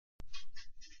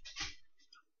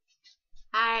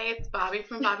it's Bobby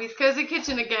from Bobby's Cozy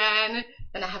Kitchen again.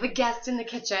 And I have a guest in the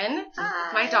kitchen. Hi.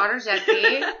 It's my daughter,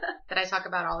 Jessi, that I talk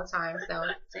about all the time. So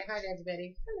say hi to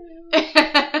everybody.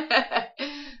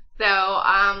 So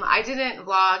I didn't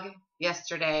vlog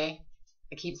yesterday.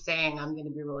 I keep saying I'm going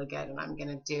to be really good and I'm going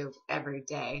to do every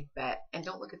day. And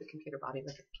don't look at the computer, Bobby.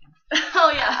 Look at the camera.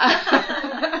 Oh,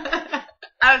 yeah.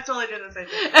 I was totally doing the same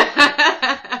thing.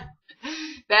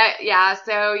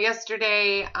 So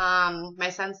yesterday, my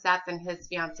son Seth and his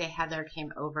fiance Heather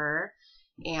came over,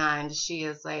 and she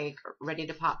is like ready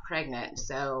to pop pregnant.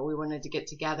 So we wanted to get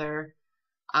together,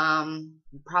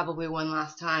 probably one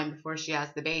last time before she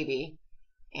has the baby,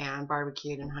 and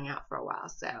barbecued and hung out for a while.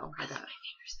 So I got my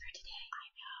fingers there today. I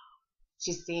know.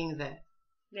 She's seeing the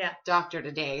doctor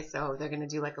today, so they're gonna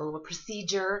do like a little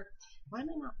procedure. Why am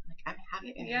I not like I'm having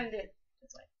it? You gotta do it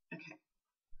this way. Okay.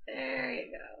 There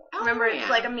you go. Oh, remember, it's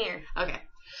like a mirror. Okay.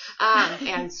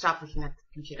 And stop looking at the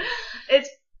computer. It's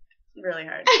really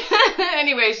hard.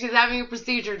 Anyway, she's having a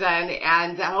procedure done,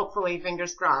 and hopefully,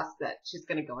 fingers crossed, that she's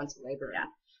going to go into labor. Yeah.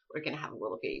 We're going to have a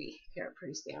little baby here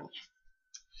pretty soon.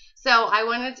 So I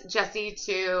wanted Jessi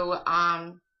to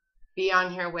be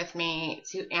on here with me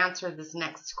to answer this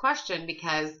next question,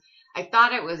 because I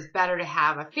thought it was better to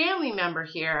have a family member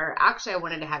here. Actually, I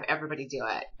wanted to have everybody do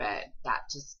it, but that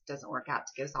just doesn't work out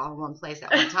to get us all in one place at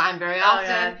one time very often.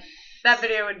 Yeah. That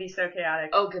video would be so chaotic.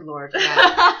 Oh, good Lord.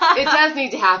 Yeah. It does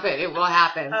need to happen. It will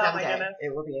happen Oh, someday. my goodness.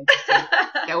 It will be interesting.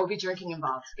 There will be drinking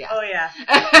involved. Yeah. Oh, yeah.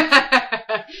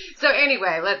 So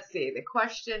anyway, let's see. The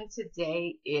question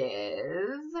today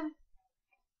is,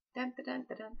 dun, dun, dun,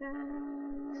 dun, dun,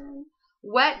 dun.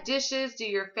 What dishes do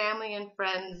your family and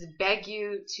friends beg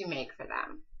you to make for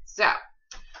them? So,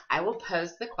 I will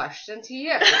pose the question to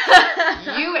you.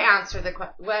 You answer the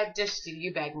question. What dish do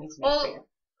you beg me to make for you?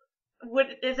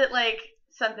 Is it like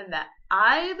something that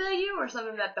I beg you, or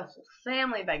something that the whole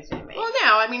family begs you to make? Well,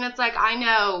 no. I mean, it's like I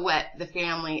know what the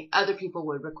family, other people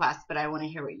would request, but I want to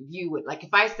hear what you would. Like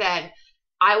if I said,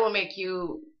 I will make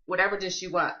you whatever dish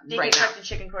you want right now. Deconstructed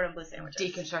chicken cordon bleu sandwiches.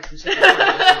 Deconstructed chicken cordon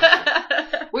bleu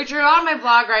sandwiches. Which are on my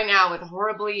blog right now with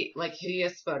horribly, like,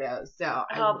 hideous photos. So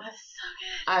that's so good.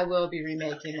 I will be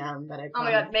remaking them, but I promise. Oh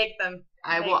my God, make them.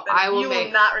 I will You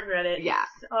will not regret it. Yeah.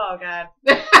 Oh God.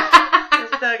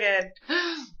 It's so good.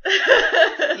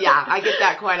 Yeah, I get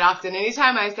that quite often.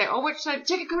 Anytime I say, "Oh, which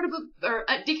chicken cordon bleu or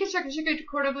deconstructed chicken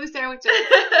cordon bleu sandwiches?"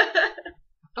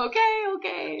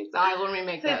 Okay. So I will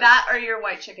remake those. that or your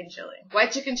white chicken chili.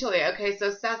 White chicken chili. Okay, so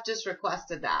Seth just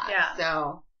requested that. Yeah.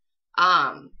 So,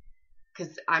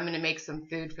 because I'm gonna make some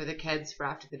food for the kids for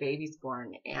after the baby's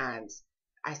born, and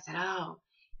I said, "Oh,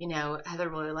 Heather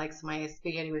really likes my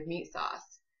spaghetti with meat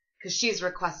sauce," because she's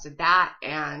requested that,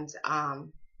 and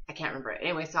I can't remember it.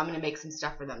 Anyway, so I'm going to make some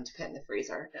stuff for them to put in the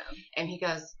freezer. Yeah. And he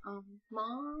goes,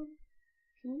 Mom,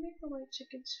 can you make the white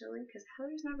chicken chili? Because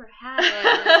Heather's never had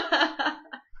it.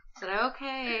 I said,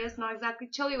 okay, it's not exactly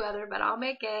chili weather, but I'll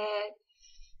make it.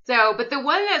 So, but the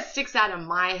one that sticks out in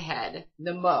my head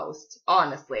the most,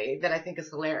 honestly, that I think is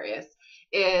hilarious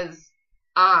is,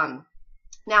 now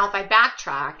if I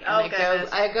backtrack and I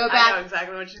go back. I know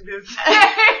exactly what you're going to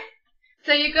say.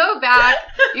 So you go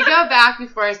back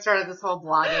before I started this whole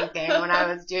blogging thing when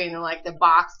I was doing like the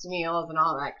boxed meals and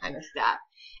all that kind of stuff.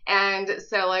 And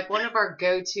so like one of our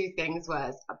go-to things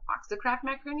was a box of Kraft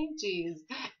macaroni and cheese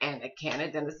and a can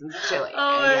of Dennison's chili.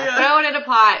 Oh and you throw it in a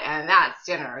pot and that's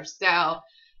dinner. So,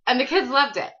 and the kids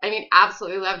loved it. I mean,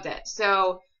 absolutely loved it.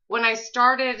 So when I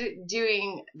started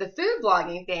doing the food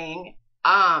blogging thing,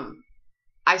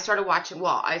 I started watching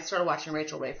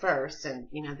Rachel Ray first and,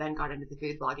 then got into the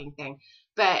food blogging thing.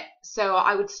 But so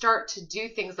I would start to do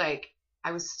things like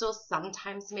I was still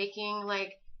sometimes making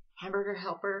like hamburger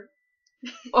helper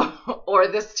or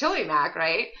this chili mac,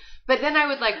 right? But then I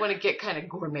would like want to get kind of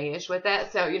gourmetish with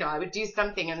it. So, I would do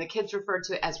something and the kids referred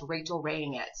to it as Rachel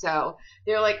Raying it. So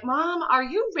they're like, Mom, are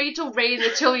you Rachel Raying the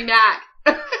chili mac?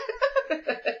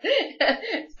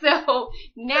 So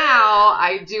now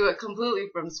I do it completely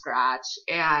from scratch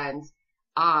and,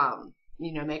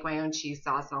 make my own cheese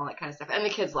sauce and all that kind of stuff. And the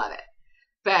kids love it.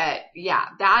 But yeah,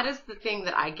 that is the thing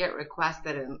that I get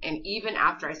requested. And even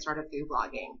after I started food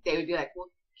blogging, they would be like,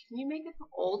 well, can you make it the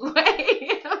old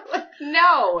way? I'm like,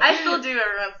 no. I still do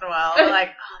every once in a while. I'm like,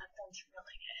 oh, that sounds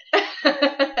really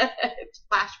good. It's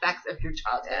flashbacks of your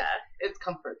childhood. Yeah. It's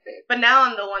comfort food. But now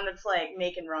I'm the one that's like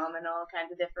making ramen all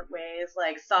kinds of different ways,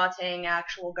 like sauteing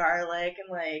actual garlic and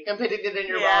putting it in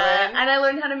your ramen. And I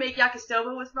learned how to make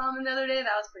yakisoba with ramen the other day.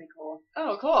 That was pretty cool.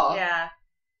 Oh, cool. Yeah.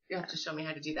 You have to show me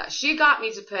how to do that. She got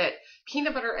me to put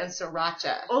peanut butter and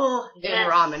sriracha in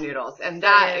ramen noodles. And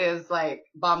that is like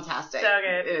bombastic. So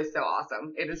good. It is so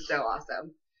awesome. It is so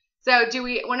awesome. So do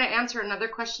we want to answer another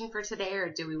question for today,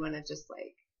 or do we want to just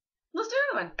like... Let's do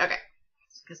another one. Okay.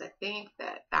 Because I think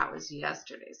that was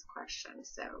yesterday's question.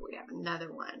 So we have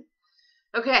another one.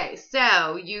 Okay,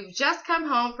 so you've just come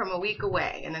home from a week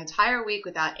away, an entire week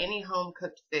without any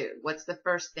home-cooked food. What's the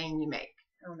first thing you make?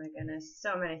 Oh my goodness,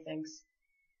 so many things.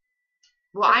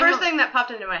 Well, the first thing that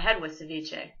popped into my head was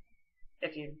ceviche,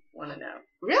 if you want to know.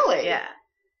 Really? Yeah.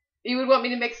 You would want me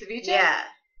to make ceviche? Yeah.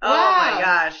 Wow. Oh my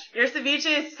gosh. Your ceviche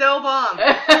is so bomb.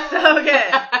 So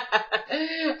good.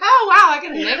 Oh wow, I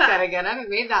can make that again. I haven't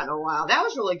made that in a while. That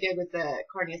was really good with the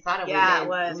carne asada. Yeah, it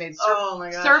was. We made oh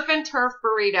my gosh. surf and turf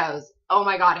burritos. Oh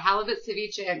my god, halibut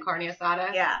ceviche and carne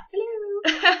asada. Yeah.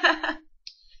 Hello.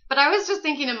 But I was just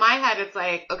thinking in my head, it's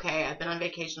like, okay, I've been on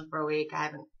vacation for a week. I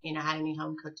haven't, had any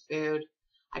home cooked food.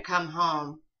 I come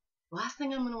home. The last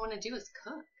thing I'm going to want to do is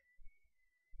cook.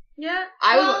 Yeah.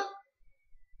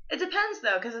 It depends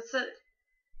though, because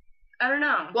I don't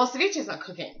know. Well, ceviche is not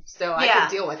cooking, so I can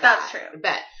deal with that. That's true.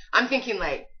 But I'm thinking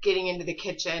like getting into the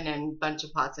kitchen and a bunch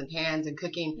of pots and pans and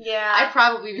cooking. Yeah.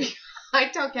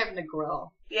 I'd tell Kevin to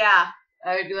grill. Yeah.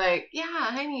 I would be like,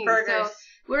 yeah, honey. Burgers. So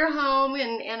we're home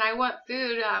and I want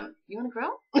food. You want to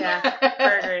grill? Yeah.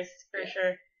 Burgers, for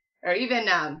sure. Or even,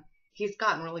 he's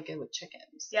gotten really good with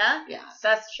chickens. Yeah? Yeah.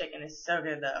 Seth's chicken is so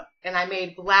good though. And I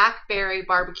made blackberry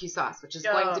barbecue sauce, which is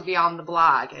going to be on the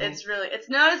blog. And it's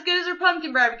not as good as her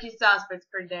pumpkin barbecue sauce, but it's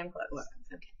pretty damn close. Well,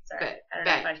 okay. Sorry. But, I don't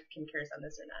know if I can curse on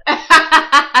this or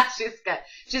not. She's good.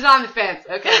 She's on the fence.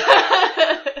 Okay.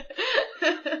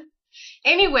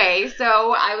 Anyway,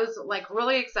 so I was like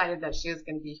really excited that she was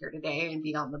going to be here today and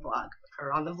be on the blog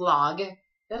or on the vlog.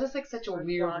 That is like such a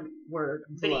weird word.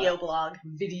 Video blog.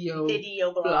 Video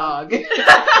blog. This is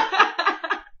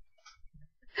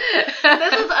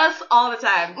us all the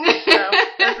time. So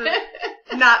this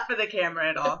is not for the camera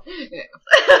at all.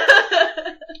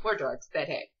 We're dorks, but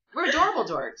hey, we're adorable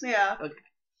dorks. Yeah. Okay.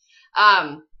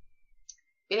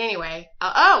 But anyway,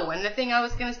 and the thing I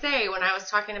was going to say when I was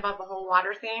talking about the whole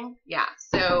water thing, yeah,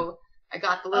 so I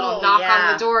got the little knock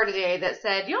on the door today that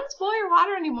said, you don't have to boil your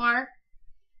water anymore.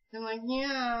 I'm like,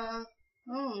 yeah,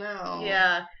 oh no.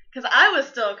 Yeah, because I was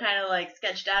still kind of like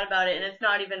sketched out about it, and it's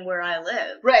not even where I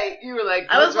live. Right, you were like,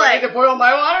 I was like, to boil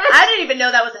my water? I didn't even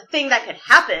know that was a thing that could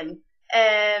happen.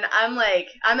 And I'm like,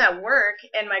 I'm at work,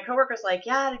 and my coworker's like,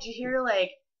 yeah, did you hear,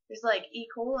 like, there's like E.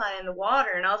 coli in the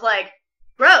water? And I was like,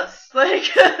 gross.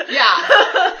 Like,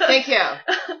 yeah, thank you.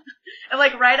 And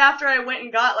like right after I went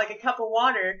and got like a cup of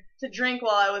water to drink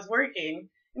while I was working,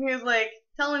 and he was like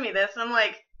telling me this, and I'm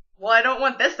like, well, I don't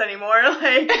want this anymore.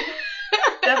 Like,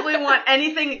 definitely want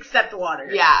anything except water.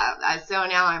 Yeah. So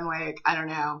now I'm like, I don't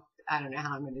know how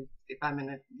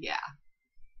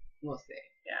we'll see.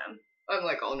 Yeah. I'm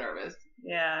like all nervous.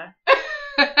 Yeah.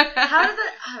 How does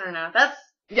it? I don't know. That's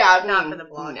not for the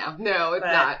blog. No, it's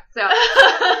not. So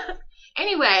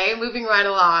anyway, moving right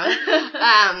along.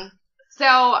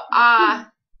 Oh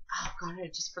God, I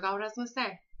just forgot what I was gonna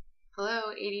say.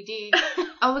 Hello, ADD.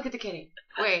 Oh, look at the kitty.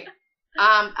 Wait.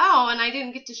 And I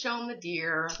didn't get to show him the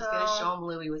deer. I was gonna show him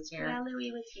Louie was here. Yeah,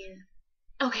 Louie was here.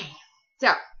 Okay.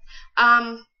 So,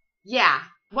 yeah.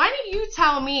 Why don't you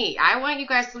tell me? I want you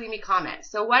guys to leave me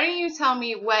comments. So why don't you tell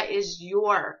me what is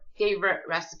your favorite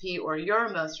recipe or your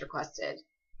most requested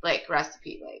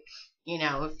recipe? Like,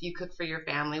 if you cook for your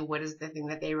family, what is the thing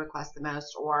that they request the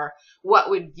most, or what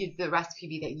would the recipe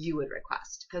be that you would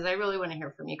request? Because I really want to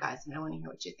hear from you guys, and I want to hear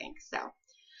what you think. So,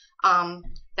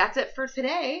 that's it for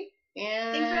today.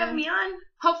 And thanks for having me on.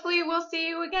 Hopefully we'll see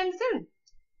you again soon.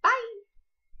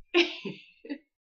 Bye.